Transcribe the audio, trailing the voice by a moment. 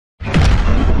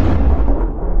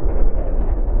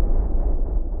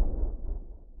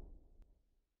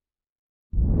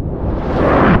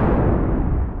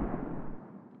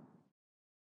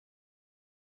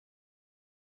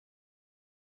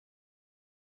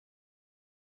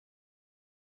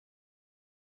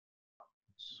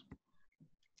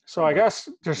So I guess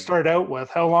to start out with,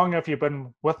 how long have you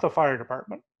been with the fire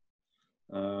department?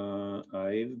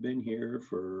 I've been here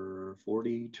for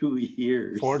 42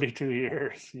 years. 42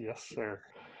 years. Yes, sir.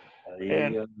 I,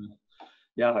 And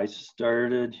yeah, I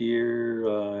started here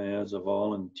as a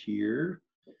volunteer,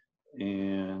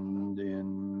 and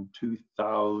in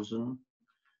 2000,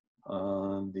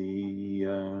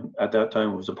 at that time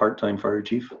it was a part-time fire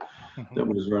chief mhm, that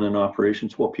was running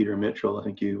operations. Well, Peter Mitchell, I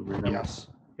think you remember yes,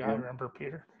 yeah, I him. remember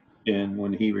Peter. And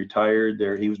when he retired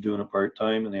there, he was doing a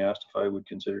part-time, and they asked if I would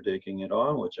consider taking it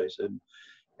on, which I said,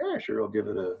 yeah, sure, I'll give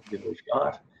it a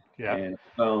shot. Yeah, And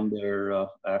found there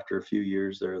after a few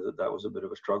years there that was a bit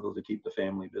of a struggle to keep the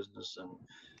family business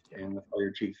yeah, and the fire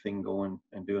chief thing going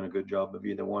and doing a good job of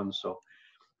either one. So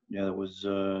yeah, it was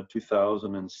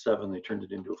 2007. They turned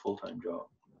it into a full-time job.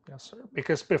 yes, sir.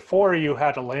 Because before you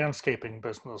had a landscaping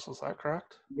business, is that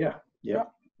correct? Yeah, yeah, Yeah.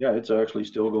 yeah. It's actually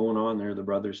still going on there. The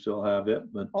brothers still have it,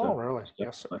 but Oh, really?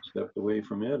 Yes, sir. I stepped away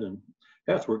from it, and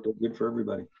yeah, Yeah. it's worked out good for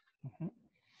everybody. Mhm.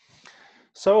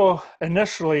 So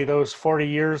initially, those 40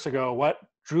 years ago, what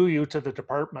drew you to the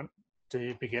department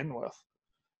to begin with?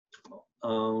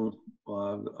 Well,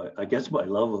 I guess my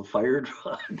love of fire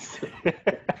trucks.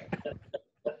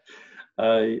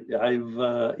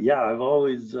 I've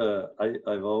always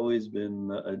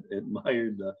been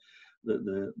admired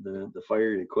the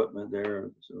fire equipment there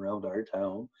around our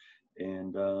town,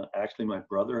 and actually my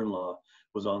brother-in-law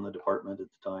was on the department at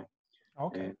the time,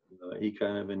 Okay. and he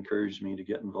kind of encouraged me to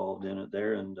get involved in it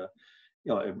there, and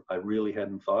I really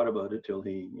hadn't thought about it till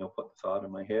he put the thought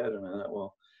in my head, and I thought,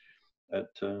 well,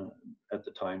 at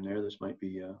the time there, this might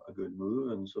be a good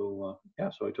move, and so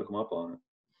yeah, so I took him up on it.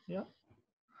 Yeah.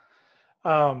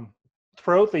 Um,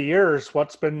 Throughout the years,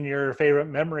 what's been your favorite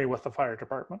memory with the fire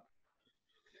department?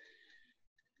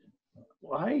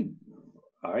 Well,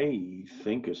 I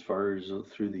think as far as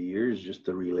through the years, just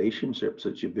the relationships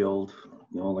that you build,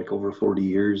 like over 40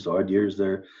 years, odd years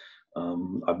there,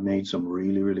 I've made some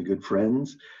really, really good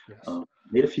friends. Yes.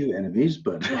 Made a few enemies,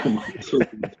 but mostly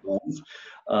good friends.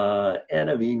 And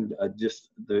I mean,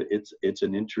 it's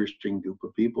an interesting group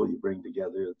of people you bring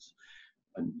together. It's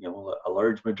a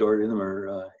large majority of them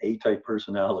are A-type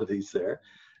personalities there,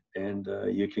 and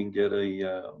you can get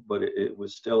but it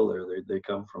was still there. They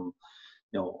come from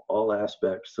all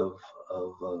aspects of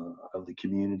the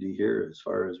community here as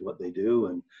far as what they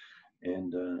do,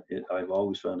 and I've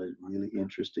always found it really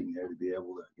interesting there to be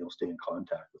able to stay in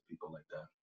contact with people like that.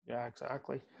 Yeah,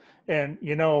 exactly. And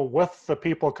with the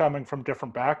people coming from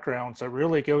different backgrounds, it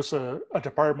really gives a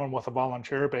department with a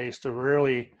volunteer base a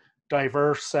really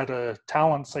diverse set of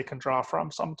talents they can draw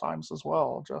from sometimes as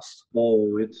well. Just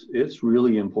Oh, it's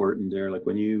really important there. Like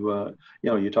when you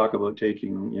talk about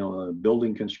taking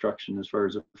building construction as far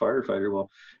as a firefighter. Well,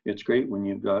 it's great when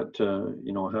you've got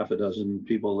half a dozen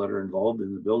people that are involved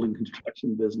in the building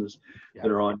construction business yeah,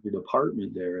 that are on your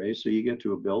department there, eh? So you get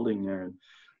to a building there, and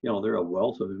they're a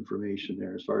wealth of information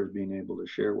there as far as being able to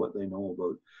share what they know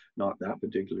about not that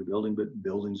particular building, but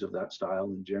buildings of that style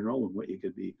in general, and what you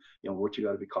could be, what you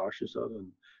got to be cautious of.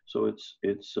 And so it's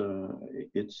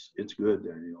good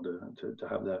there, to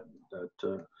have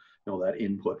that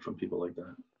input from people like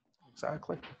that.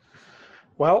 exactly.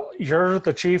 Well, you're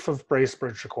the chief of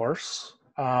Bracebridge, of course.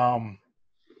 I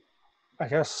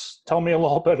guess tell me a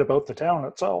little bit about the town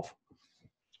itself.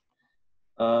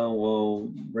 Well,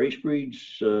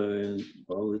 Bracebridge,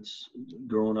 well, it's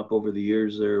grown up over the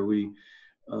years there. We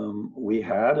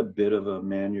had a bit of a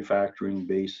manufacturing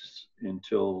base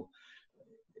until,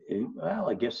 well,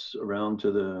 I guess around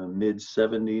to the mid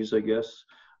 70s, I guess.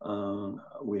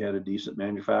 We had a decent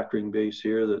manufacturing base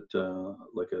here that,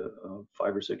 like a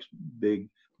 5 or 6 big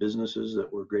businesses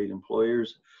that were great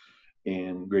employers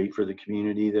and great for the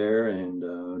community there.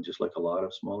 And just like a lot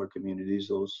of smaller communities,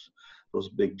 those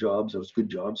big jobs, those good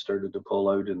jobs started to pull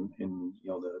out in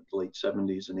the late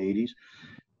 70s and 80s.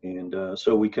 And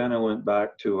so we kind of went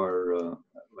back to our,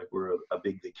 like we're a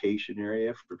big vacation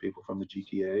area for people from the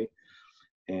GTA.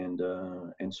 And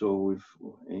so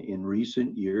in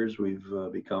recent years, we've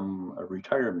become a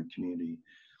retirement community.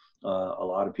 A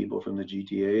lot of people from the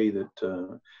GTA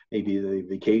that maybe they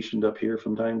vacationed up here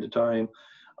from time to time,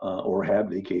 or had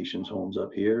vacations homes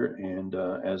up here. And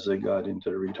as they got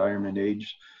into the retirement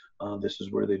age, this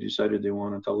is where they decided they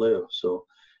wanted to live. So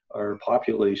our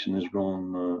population has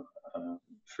grown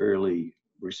fairly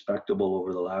respectable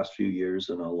over the last few years,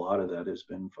 and a lot of that has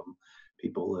been from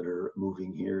people that are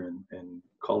moving here and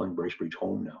calling Bracebridge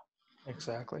home now.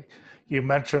 Exactly. You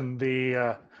mentioned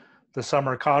the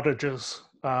summer cottages.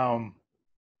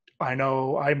 I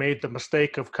know I made the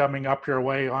mistake of coming up your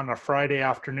way on a Friday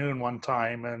afternoon one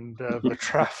time, and the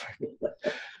traffic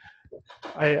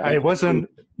I wasn't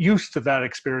used to that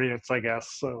experience, I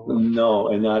guess. So No,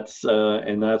 and that's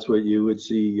what you would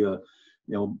see.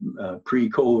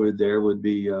 Pre-COVID, there would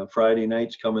be Friday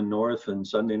nights coming north and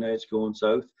Sunday nights going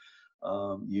south.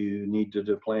 You need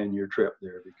to plan your trip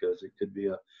there, because it could be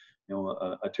a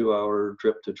 2-hour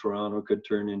trip to Toronto could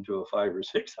turn into a 5 or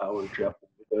 6 hour trip.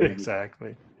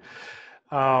 exactly.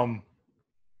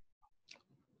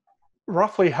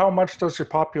 Roughly how much does your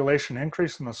population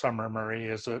increase in the summer, Murray?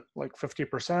 Is it like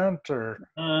 50% or?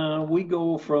 We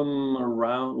go from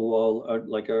around,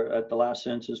 at the last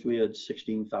census, we had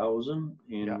 16,000,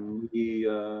 and we,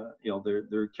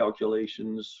 their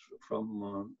calculations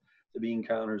from the bean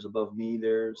counters above me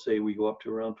there say we go up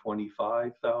to around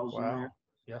 25,000 Wow. there.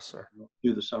 Yes, sir.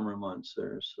 Through the summer months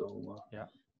there. So, yeah.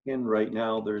 And right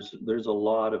now there's a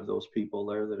lot of those people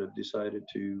there that have decided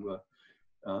to,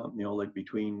 like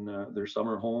between their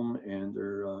summer home and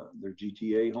their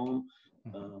GTA home,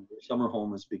 their summer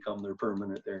home has become their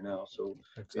permanent there now. So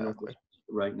exactly.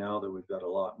 Right now that we've got a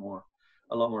lot more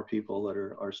people that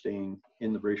are staying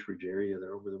in the Bracebridge area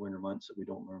there over the winter months that we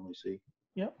don't normally see.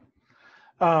 Yep.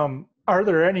 Are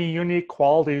there any unique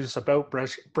qualities about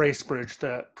Bracebridge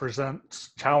that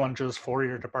presents challenges for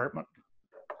your department?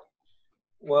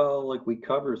 Well, like we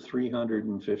cover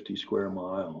 350 square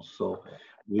miles, so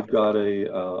we've got a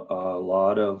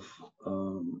lot of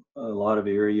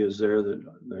areas there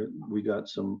that we got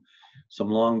some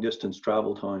long distance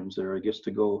travel times there. I guess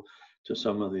to go to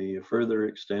some of the further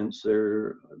extents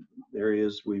there,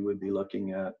 areas we would be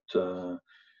looking at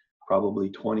probably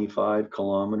 25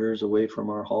 kilometers away from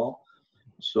our hall.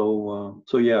 So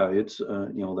yeah, it's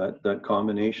that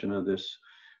combination of this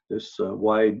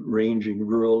wide-ranging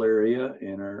rural area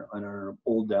in our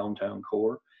old downtown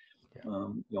core.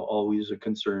 Always a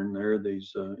concern there.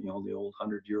 These the old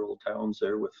 100-year-old towns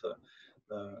there with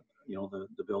the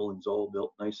buildings all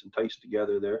built nice and tight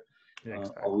together there. Yeah,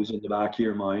 exactly. Always in the back of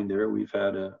your mind there. We've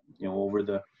had over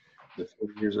the 30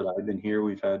 years that I've been here,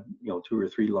 we've had 2 or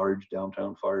 3 large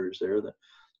downtown fires there that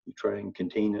you try and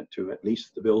contain it to at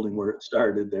least the building where it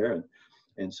started there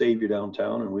and save your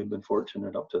downtown. And we've been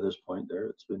fortunate up to this point there.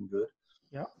 It's been good.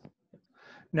 Yeah.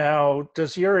 Now,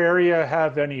 does your area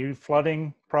have any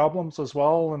flooding problems as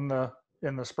well in the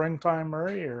springtime,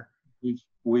 Murray? Or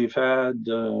we've had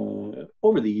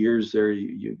over the years there,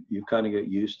 you kind of get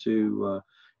used to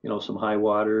some high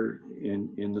water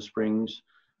in the springs.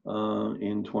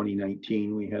 In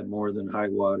 2019, we had more than high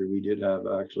water. We did have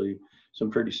actually some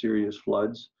pretty serious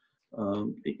floods,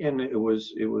 and it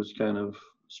was kind of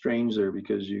strange there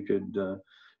because you could,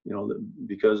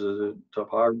 because of the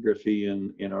topography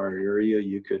in our area,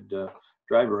 you could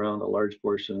drive around a large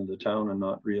portion of the town and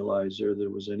not realize there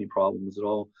was any problems at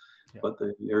all. Yeah. But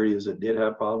the areas that did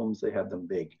have problems, they had them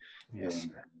big. Yes.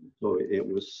 And so it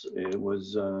was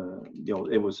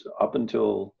up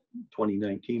until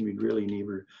 2019,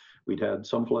 we'd had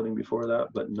some flooding before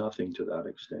that, but nothing to that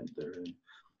extent there. And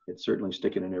it's certainly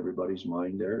sticking in everybody's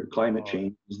mind there. Climate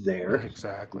change is there.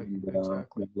 Exactly. And,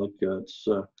 exactly. Look, it's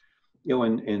that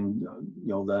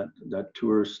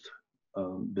tourist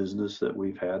business that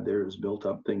we've had there has built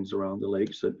up things around the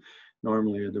lakes that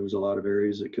normally there was a lot of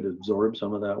areas that could absorb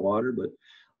some of that water, but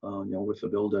with the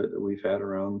build out that we've had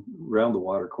around the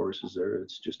water courses there,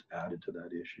 it's just added to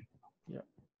that issue. Yeah.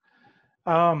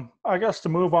 I guess to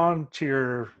move on to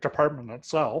your department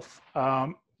itself,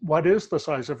 what is the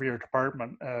size of your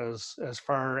department as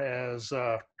far as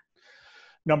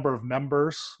number of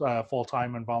members,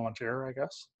 full-time and volunteer, I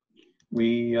guess?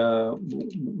 We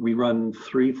run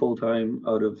 3 full-time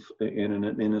and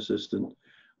an assistant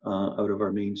out of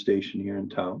our main station here in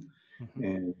town. Mm-hmm.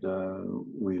 And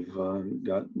we've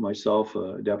got myself,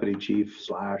 a deputy chief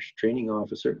 / training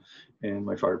officer, and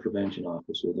my fire prevention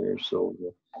officer there. So,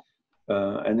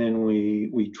 and then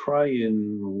we try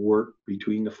and work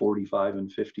between the 45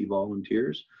 and 50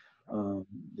 volunteers.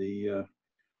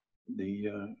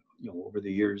 Over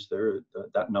the years there,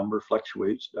 that number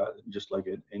fluctuates just like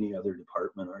at any other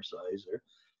department our size there.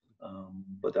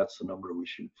 But that's the number we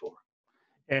shoot for.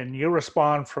 And you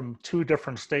respond from 2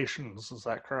 different stations, is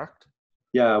that correct?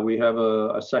 Yeah, we have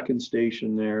a second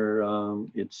station there.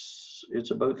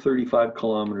 It's about 35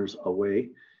 kilometers away.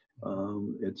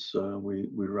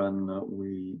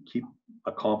 We keep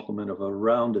a complement of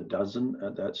around a dozen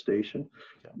at that station.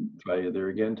 Yeah. Try there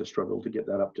again to struggle to get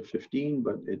that up to 15,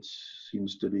 but it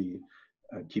seems to be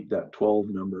keep that 12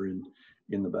 number in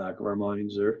the back of our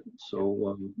minds there.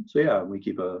 So yeah, we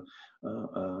keep a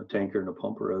tanker and a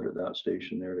pumper out at that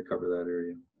station there to cover that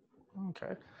area.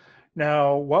 Okay.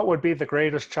 Now, what would be the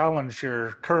greatest challenge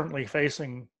you're currently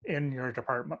facing in your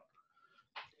department?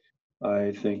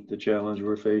 I think the challenge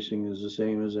we're facing is the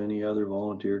same as any other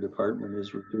volunteer department,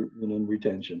 is recruitment and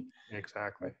retention.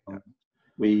 Exactly.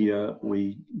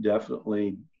 We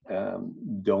definitely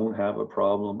don't have a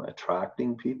problem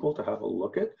attracting people to have a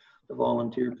look at the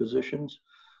volunteer positions.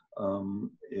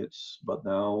 But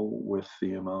now with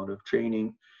the amount of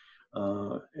training,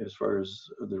 as far as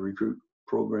the recruit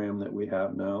program that we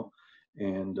have now,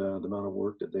 and the amount of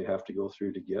work that they have to go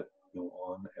through to get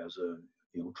on as a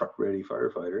truck ready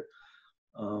firefighter,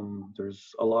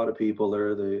 there's a lot of people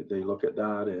there. They look at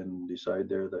that and decide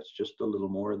that's just a little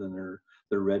more than they're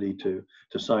ready to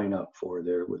sign up for.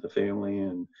 There with a family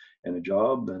and a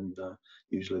job, and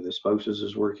usually the spouses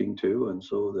is working too, and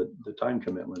so the time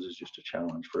commitment is just a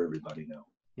challenge for everybody now.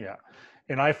 Yeah,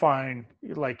 and I find,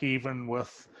 like, even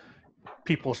with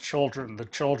people's children, the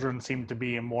children seem to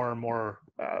be in more and more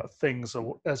things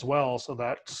as well. So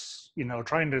that's,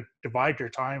 trying to divide your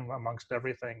time amongst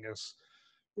everything is.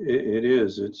 It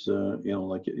is. It's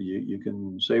like you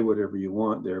can say whatever you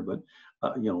want there, but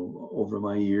over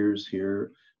my years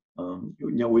here,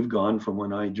 we've gone from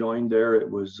when I joined there, it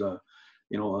was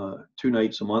 2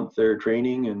 nights a month there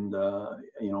training, and the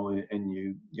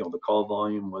call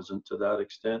volume wasn't to that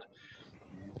extent.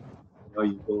 Now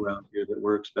you go around here that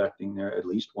we're expecting there at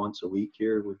least once a week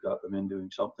here. We've got them in doing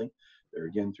something. There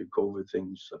again, through COVID,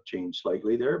 things have changed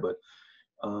slightly there, but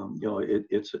it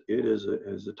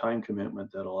is a time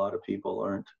commitment that a lot of people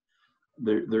aren't.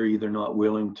 They're either not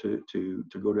willing to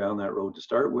go down that road to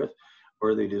start with,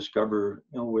 or they discover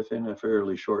within a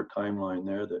fairly short timeline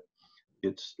there that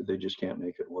they just can't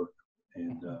make it work.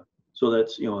 And so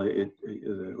that's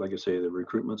like I say, the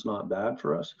recruitment's not bad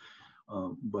for us,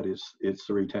 but it's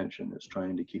the retention. It's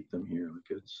trying to keep them here. Like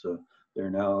it's there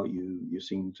now. You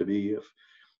seem to be,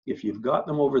 if you've got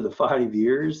them over the 5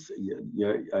 years,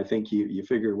 I think you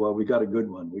figure, well, we got a good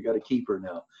one. We got to keep her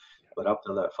now. But up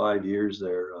to that 5 years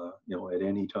there, at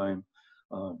any time,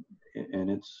 and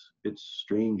it's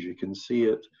strange. You can see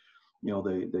it.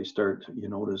 They start. You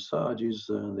notice, geez,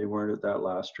 they weren't at that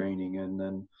last training, and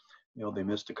then they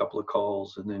missed a couple of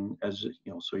calls, and then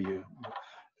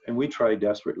and we try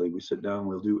desperately. We sit down.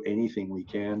 We'll do anything we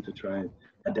can to try and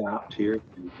adapt here.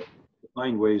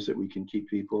 Find ways that we can keep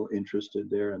people interested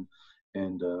there,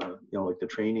 and like the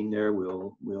training there,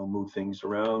 we'll move things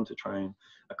around to try and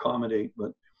accommodate,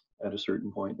 but at a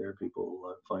certain point there,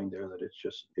 people find there that it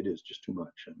is just too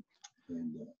much,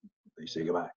 and they say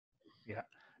goodbye. Yeah.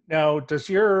 Now, does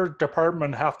your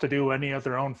department have to do any of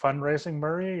their own fundraising,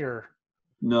 Murray, or?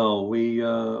 No,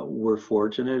 we're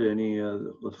fortunate. Any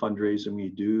the fundraising we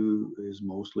do is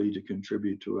mostly to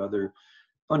contribute to other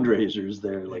fundraisers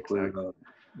there. Like exactly.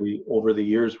 We over the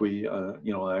years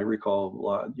I recall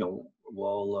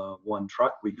one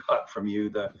truck we got from you,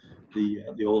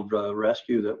 the old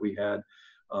rescue that we had,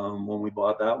 when we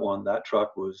bought that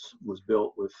truck was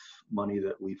built with money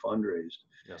that we fundraised.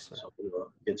 Yes, sir. So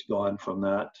it's gone from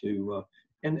that to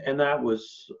and that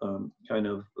was kind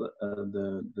of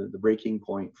the breaking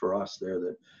point for us there,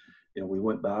 that we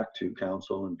went back to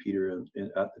council and Peter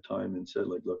at the time and said,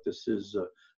 like, look, this is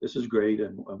great,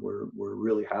 and we're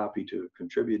really happy to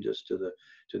contribute this to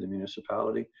the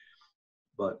municipality,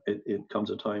 but it comes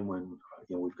a time when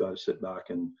we've got to sit back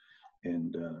and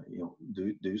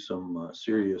do some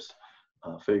serious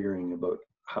figuring about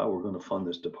how we're going to fund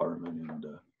this department, and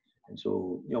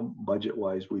so budget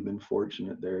wise, we've been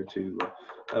fortunate there to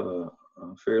have a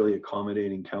fairly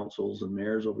accommodating councils and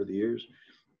mayors over the years.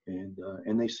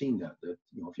 And they've seen that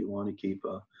if you want to keep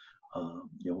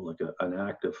like an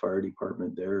active fire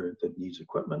department there that needs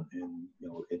equipment, and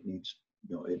it needs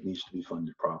to be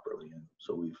funded properly, and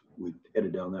so we've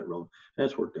headed down that road, and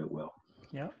it's worked out well.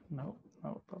 Yeah, no,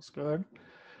 that's good.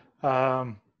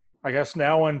 I guess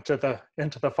now into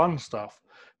the fun stuff.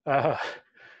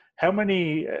 How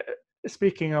many?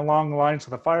 Speaking along the lines of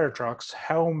the fire trucks,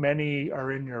 how many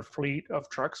are in your fleet of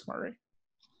trucks, Murray?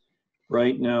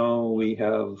 Right now, we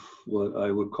have what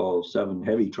I would call 7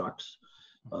 heavy trucks,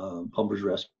 pumpers,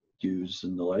 rescues,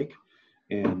 and the like,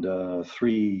 and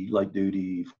 3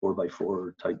 light-duty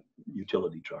 4x4 type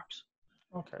utility trucks.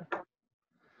 Okay.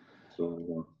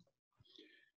 So,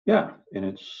 yeah, and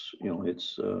it's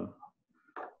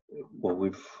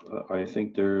well, I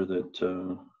think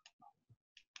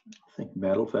I think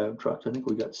metal fab trucks. I think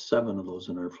we got 7 of those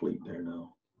in our fleet there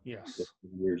now. Yes. The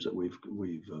years that we've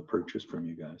purchased from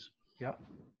you guys. Yep,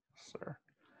 sir.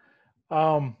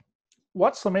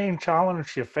 What's the main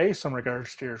challenge you face in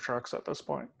regards to your trucks at this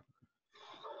point?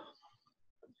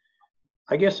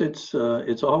 I guess it's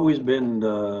always been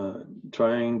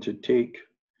trying to take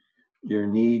your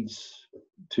needs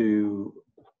to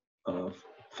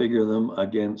figure them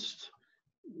against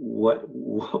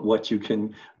what you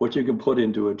can put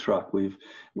into a truck.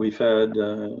 We've had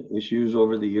issues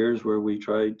over the years where we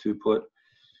tried to put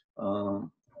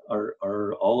our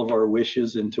all of our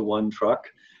wishes into one truck,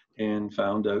 and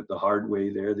found out the hard way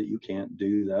there that you can't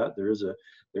do that.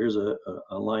 There's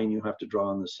a line you have to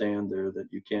draw in the sand there,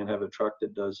 that you can't have a truck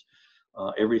that does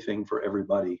everything for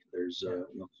everybody. There's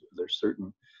there's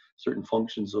certain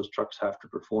functions those trucks have to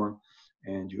perform,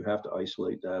 and you have to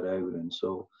isolate that out. And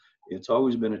so it's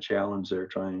always been a challenge there,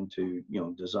 trying to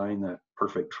design that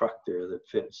perfect truck there that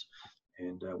fits.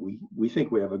 And we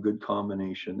think we have a good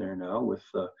combination there now with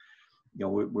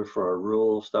we're for our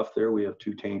rural stuff there. We have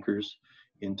 2 tankers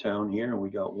in town here, and we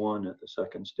got 1 at the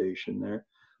second station there.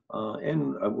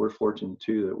 And we're fortunate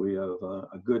too that we have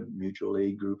a good mutual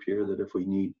aid group here, that if we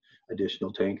need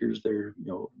additional tankers, they're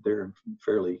in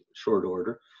fairly short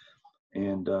order.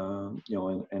 And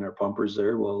and our pumpers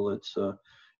there, well, that's for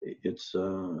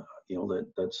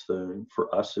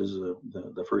us is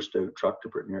the first out truck to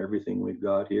put in everything we've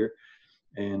got here.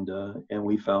 And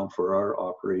we found for our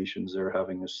operations there,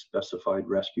 having a specified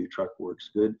rescue truck works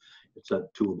good. It's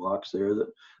that toolbox there,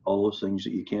 that all those things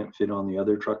that you can't fit on the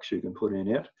other trucks, you can put in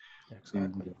it.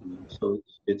 Exactly. And so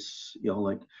it's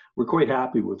like, we're quite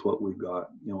happy with what we've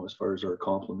got, as far as our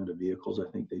complement of vehicles. I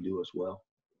think they do as well.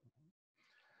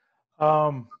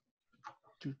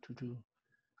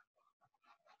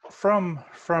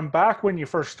 From back when you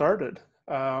first started,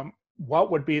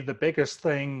 what would be the biggest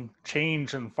thing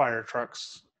change in fire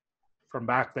trucks from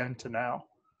back then to now,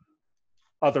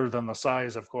 other than the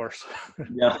size, of course?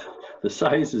 Yeah, the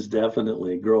size has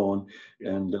definitely grown.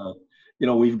 And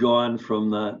we've gone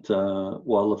from that,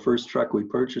 the first truck we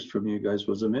purchased from you guys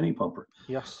was a mini pumper.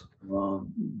 Yes.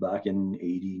 Back in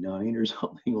 '89 or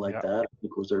something like that, I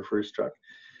think was our first truck.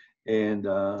 And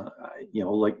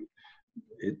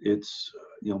it's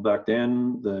back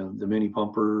then, the mini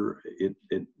pumper,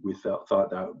 we thought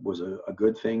that was a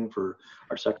good thing for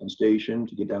our second station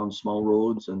to get down small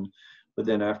roads. But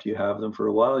then after you have them for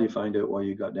a while, you find out why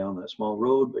you got down that small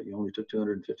road, but you only took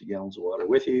 250 gallons of water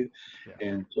with you.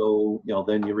 And so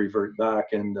then you revert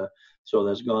back, and so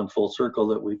that's gone full circle,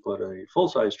 that we put a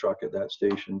full-size truck at that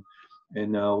station. And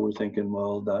now we're thinking,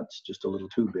 well, that's just a little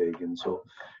too big. And so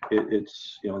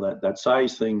it's that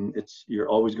size thing, you're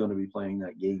always going to be playing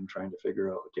that game, trying to figure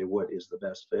out, okay, what is the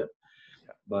best fit.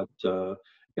 But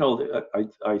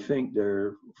I think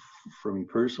there, for me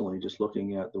personally, just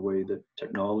looking at the way that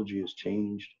technology has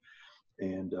changed,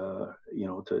 and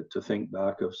to think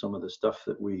back of some of the stuff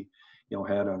that we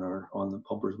had on the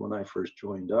pumpers when I first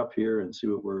joined up here, and see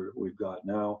what we've got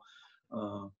now.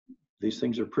 These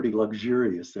things are pretty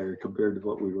luxurious there compared to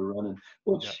what we were running,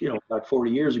 which, back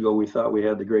 40 years ago, we thought we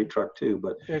had the great truck too.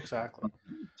 But exactly,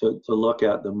 to look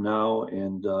at them now,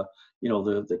 and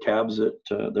the cabs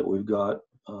that we've got,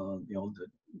 that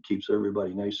keeps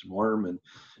everybody nice and warm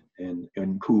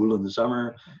and cool in the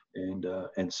summer,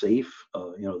 and safe.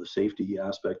 The safety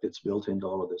aspect that's built into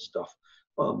all of this stuff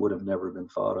would have never been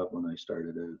thought of when I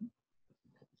started out.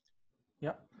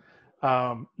 Yeah.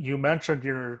 You mentioned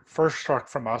your first truck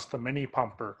from us, the mini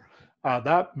pumper.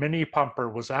 That mini pumper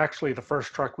was actually the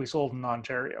first truck we sold in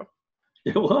Ontario.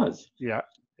 It was. Yeah.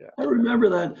 I remember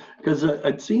that, because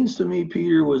it seems to me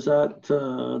Peter was at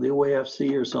the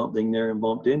OAFC or something there and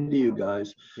bumped into you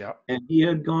guys. Yeah. And he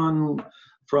had gone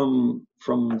from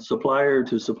supplier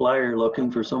to supplier looking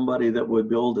for somebody that would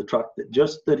build a truck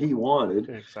that he wanted.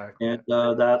 Exactly. And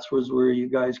that was where you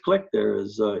guys clicked there,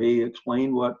 as he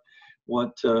explained what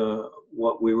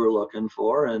we were looking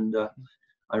for. And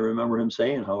I remember him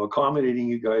saying how accommodating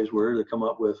you guys were to come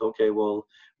up with, okay, well,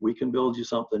 we can build you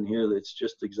something here that's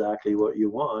just exactly what you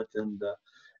want. And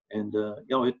the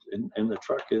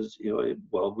truck is,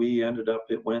 we ended up,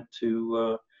 it went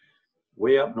to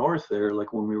way up north there,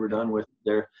 like when we were done with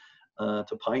there,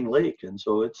 to Pine Lake. And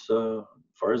so it's, as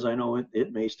far as I know,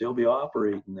 it may still be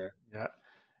operating there. Yeah.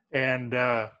 And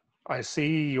I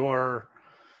see your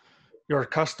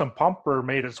custom pumper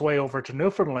made its way over to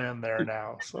Newfoundland there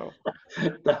now. So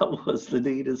that was the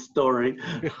neatest story.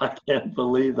 I can't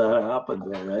believe that happened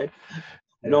there, right?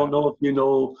 I don't know if you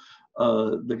know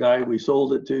the guy we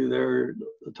sold it to there,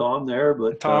 Tom there,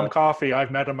 but Tom Coffey,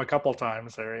 I've met him a couple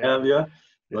times there. Yeah. Have you?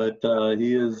 But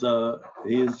he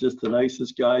is just the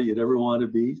nicest guy you'd ever want to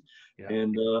be. Yeah.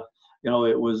 And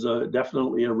it was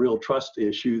definitely a real trust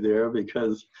issue there,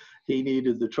 because he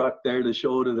needed the truck there to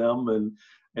show to them,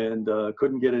 and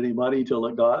couldn't get any money till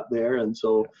it got there. And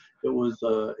so it was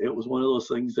one of those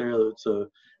things there that's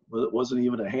it wasn't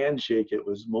even a handshake. It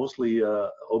was mostly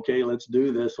okay, let's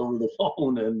do this over the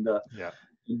phone. And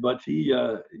but he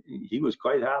was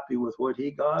quite happy with what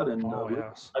he got, and Oh, we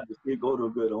yes. had to see it go to a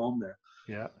good home there.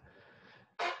 Yeah.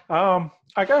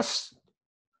 I guess,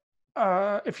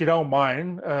 if you don't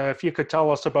mind, if you could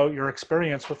tell us about your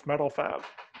experience with metal fab.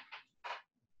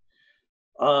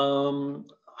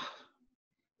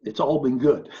 It's all been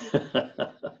good.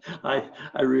 I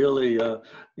really,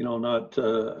 not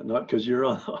because you're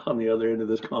on the other end of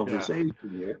this conversation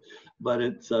here, but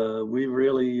it's we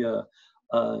really,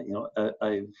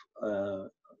 I've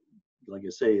like I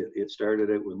say, it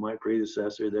started out with my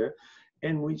predecessor there,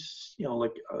 and we,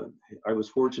 I was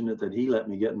fortunate that he let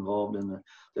me get involved in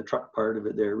the truck part of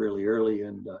it there really early,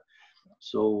 and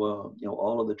so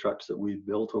all of the trucks that we've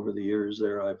built over the years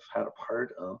there, I've had a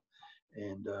part of.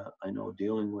 And I know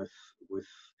dealing with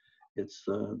it's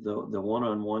the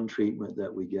one-on-one treatment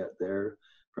that we get there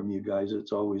from you guys.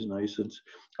 It's always nice.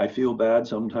 I feel bad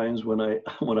sometimes when I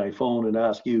phone and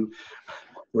ask you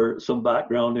for some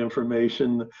background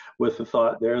information with the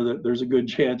thought there that there's a good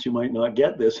chance you might not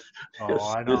get this.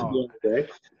 I know. Day.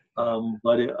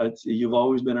 But you've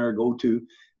always been our go-to,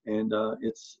 and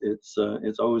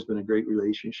it's always been a great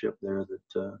relationship there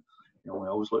that. We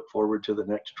always look forward to the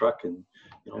next truck, and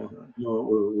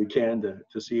we can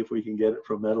to see if we can get it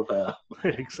from Metal Fab.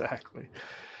 Exactly.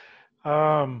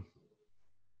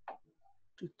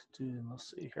 Let's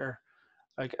see here.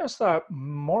 I guess that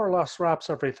more or less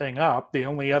wraps everything up. The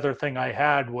only other thing I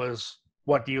had was,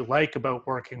 what do you like about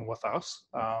working with us?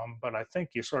 But I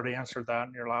think you sort of answered that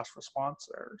in your last response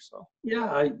there. So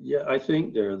I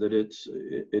think there that it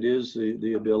is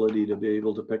the ability to be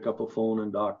able to pick up a phone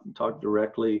and talk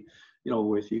directly,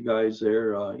 with you guys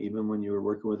there. Even when you were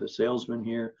working with a salesman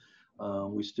here,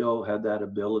 we still had that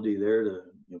ability there to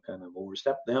kind of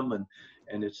overstep them,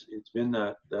 and it's been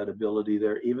that ability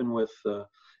there, even with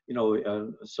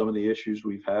some of the issues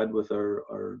we've had with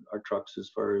our trucks as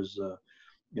far as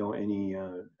any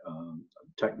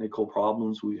technical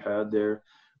problems we had there.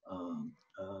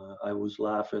 I was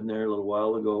laughing there a little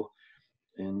while ago,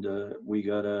 and we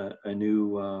got a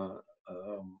new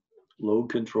load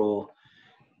control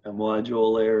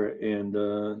module there, and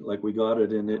like we got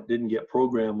it, and it didn't get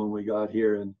programmed when we got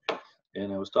here, and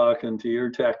I was talking to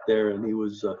your tech there, and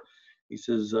he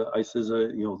says, I says,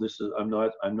 this is, I'm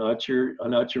not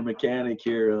your mechanic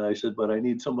here. And I said, but I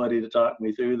need somebody to talk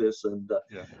me through this. And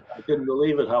I couldn't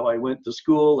believe it, how I went to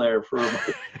school there for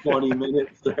about 20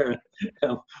 minutes there,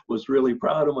 and was really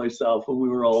proud of myself when we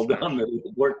were all done, that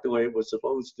it worked the way it was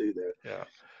supposed to there. Yeah.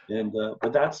 And,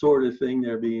 but that sort of thing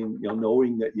there, being,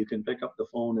 knowing that you can pick up the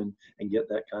phone and get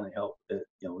that kind of help, it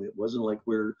wasn't like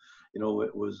we're,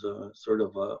 it was sort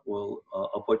of,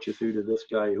 I'll put you through to this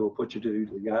guy who will put you through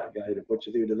to that guy to put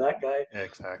you through to that guy.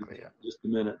 Exactly. Yeah. Just a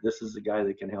minute. This is the guy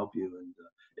that can help you, and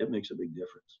it makes a big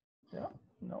difference. Yeah.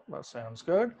 No, that sounds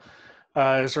good.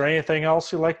 Is there anything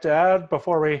else you'd like to add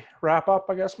before we wrap up,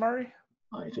 I guess, Murray?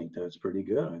 I think that's pretty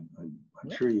good. I'm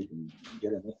sure you can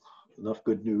get enough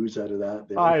good news out of that.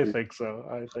 I think so.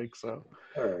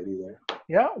 All righty there.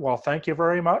 Yeah. Well, thank you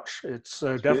very much. It's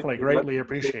definitely greatly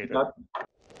appreciated.